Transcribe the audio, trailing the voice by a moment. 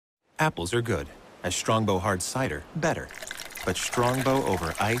Apples are good, as Strongbow hard cider better. But Strongbow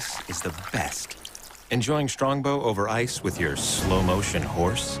over ice is the best. Enjoying Strongbow over ice with your slow-motion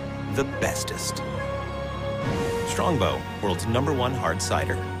horse, the bestest. Strongbow, world's #1 hard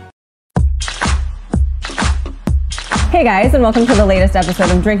cider. Hey guys, and welcome to the latest episode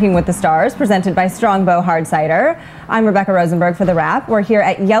of Drinking with the Stars, presented by Strongbow Hard Cider. I'm Rebecca Rosenberg for The Wrap. We're here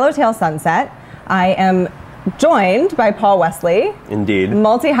at Yellowtail Sunset. I am joined by Paul Wesley. Indeed.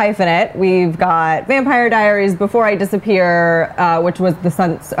 Multi-hyphenate. We've got Vampire Diaries, Before I Disappear, which was the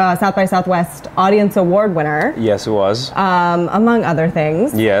South by Southwest Audience Award winner. Yes, it was. Among other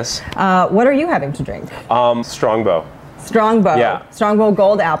things. Yes. What are you having to drink? Strongbow. Strongbow. Yeah. Strongbow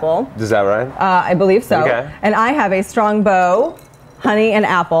Gold Apple. Is that right? I believe so. Okay. And I have a Strongbow Honey and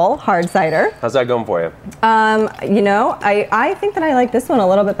Apple hard cider. How's that going for you? You know, I think that I like this one a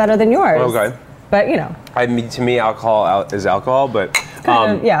little bit better than yours. Okay. But, you know. I mean, to me, alcohol is alcohol, but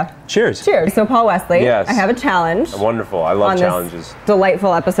yeah. Cheers. Cheers. So, Paul Wesley, Yes. I have a challenge. Wonderful. I love challenges. This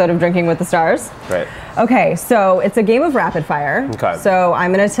delightful episode of Drinking with the Stars. Right. Okay, so it's a game of rapid fire. Okay. So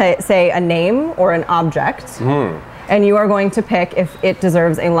I'm going to say a name or an object. And you are going to pick if it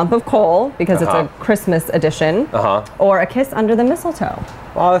deserves a lump of coal, because it's a Christmas edition, or a kiss under the mistletoe.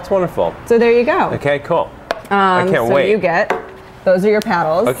 Oh, that's wonderful. So there you go. Okay, cool. I can't wait. So you get, those are your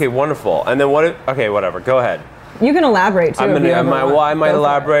paddles. Okay, wonderful. And then what if, okay, whatever, go ahead. You can elaborate too. I might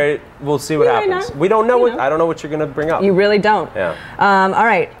elaborate. We'll see what happens. We don't know what, I don't know what you're going to bring up. You really don't. Yeah. All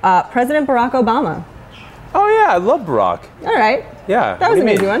right, President Barack Obama. Oh yeah, I love Barack. All right. Yeah. That was an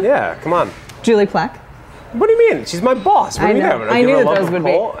easy one. Yeah, come on. Julie Plec. What do you mean? She's my boss. What do you mean? I knew that those would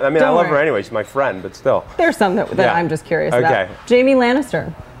be. I mean, I love her anyway. She's my friend, but still. There's some that I'm just curious about. Okay. Jamie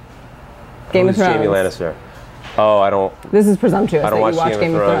Lannister. Game of Thrones. Jamie Lannister? Oh, I don't. This is presumptuous. I don't watch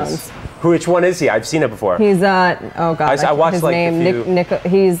Game of Thrones. Which one is he? I've seen it before. He's oh god. I watched his like name.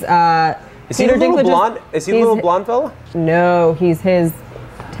 He's Is he the little blonde? Is he the little blonde fella? No, he's his.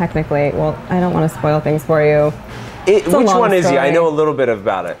 Technically, well, I don't want to spoil things for you. Which one is he? I know a little bit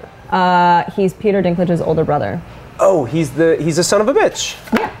about it. He's Peter Dinklage's older brother. Oh, he's a son of a bitch.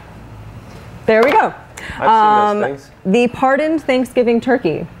 Yeah. There we go. I've seen those things. The pardoned Thanksgiving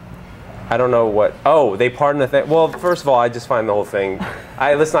turkey. I don't know what. Oh, they pardon the thing. Well, first of all, I just find the whole thing.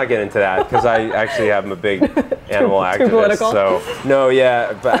 Let's not get into that, because I actually am a big animal activist. Too political. So no,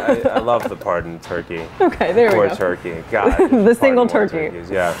 yeah, but I love the pardoned turkey. Okay, there we go. Poor turkey. God. The single turkey.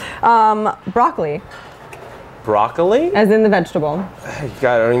 Turkeys, yeah. Broccoli. Broccoli? As in the vegetable.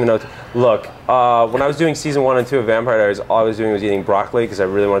 God, I don't even know. Look, when I was doing season 1 and 2 of Vampire Diaries, all I was doing was eating broccoli because I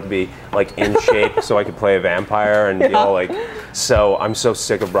really wanted to be like in shape so I could play a vampire and be all like. So I'm so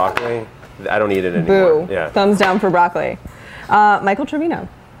sick of broccoli. I don't eat it anymore. Boo. Yeah. Thumbs down for broccoli. Michael Trevino.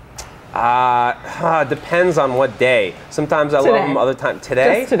 Depends on what day. Sometimes I love him. Other times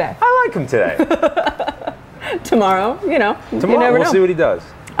today. Just today. I like him today. Tomorrow, you know. Tomorrow, you never we'll know. see what he does.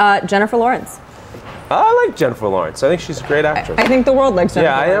 Jennifer Lawrence. I like Jennifer Lawrence. I think she's a great actress. I think the world likes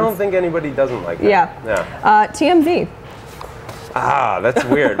Jennifer Lawrence. Yeah, I don't think anybody doesn't like her. Yeah. TMZ. That's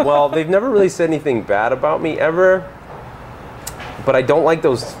weird. Well, they've never really said anything bad about me ever. But I don't like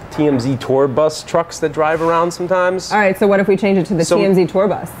those TMZ tour bus trucks that drive around sometimes. All right, so what if we change it to the TMZ tour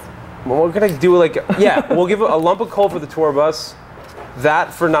bus? Well, we're going to do we'll give a lump of coal for the tour bus.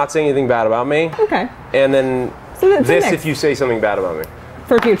 That for not saying anything bad about me. Okay. And then this if you say something bad about me.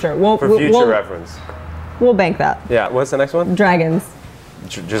 For future. For future reference. We'll bank that. Yeah, what's the next one? Dragons.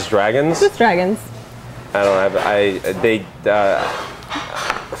 Just dragons? Just dragons. I don't have,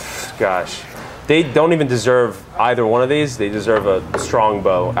 gosh. They don't even deserve either one of these. They deserve a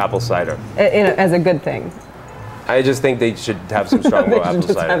Strongbow apple cider. As a good thing. I just think they should have some Strongbow apple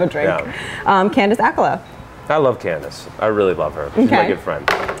just cider. Have a drink. Yeah. Candace Accola. I love Candace. I really love her. She's my good friend.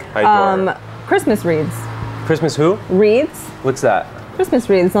 I adore her. Christmas wreaths. Christmas who? Wreaths. What's that? Christmas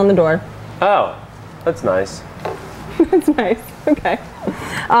wreaths on the door. Oh, that's nice. That's nice. Okay.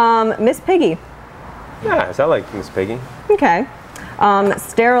 Miss Piggy. Yeah, I like Miss Piggy. Okay.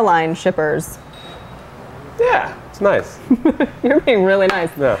 Steriline shippers. Yeah, it's nice. You're being really nice.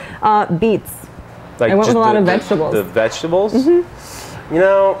 Yeah. Beets. Like I went with a lot of vegetables. The vegetables? Mm-hmm. You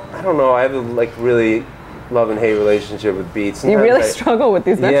know, I don't know. I have a really love and hate relationship with beets. Sometimes you really struggle with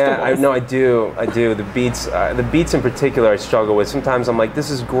these vegetables. Yeah, I do. The beets in particular I struggle with. Sometimes I'm like,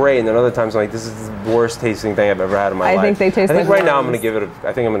 this is great, and then other times I'm like, this is the worst tasting thing I've ever had in my life. I think they taste like right now I'm going to give it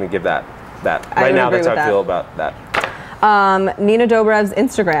I think I'm going to give that. Right now that's how I feel about that. Nina Dobrev's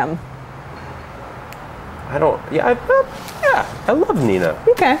Instagram. I love Nina.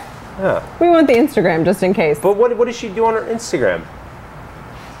 Okay. Yeah. We want the Instagram just in case. But what does she do on her Instagram?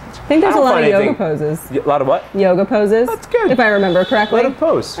 I think there's a lot of yoga poses. A lot of what? Yoga poses. That's good. If I remember correctly. Let her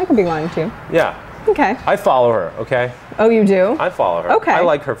pose. I could be lying too. Yeah. Okay. I follow her, okay? Oh, you do? I follow her. Okay. I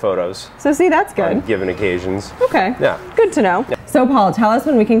like her photos. So see, that's good. On given occasions. Okay. Yeah. Good to know. Yeah. So Paul, tell us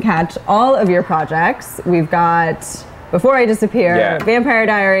when we can catch all of your projects. We've got Before I Disappear, Vampire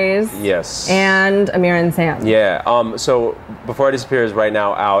Diaries. Yes. And Amir and Sam. Yeah. So Before I Disappear is right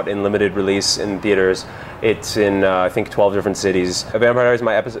now out in limited release in theaters. It's in I think 12 different cities. Vampire Diaries,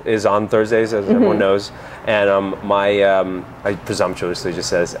 my episode is on Thursdays, as everyone knows, and I presumptuously just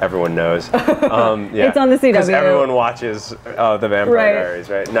says everyone knows. Yeah. It's on the CW. Because everyone watches the Vampire Diaries,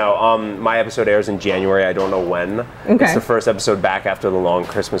 right? No, my episode airs in January. I don't know when. Okay. It's the first episode back after the long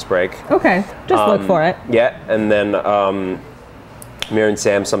Christmas break. Okay. Just look for it. Yeah, and then Amir and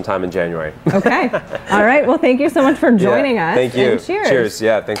Sam sometime in January. Okay. All right. Well, thank you so much for joining us. Thank you. And cheers. Cheers.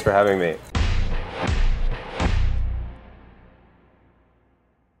 Yeah. Thanks for having me.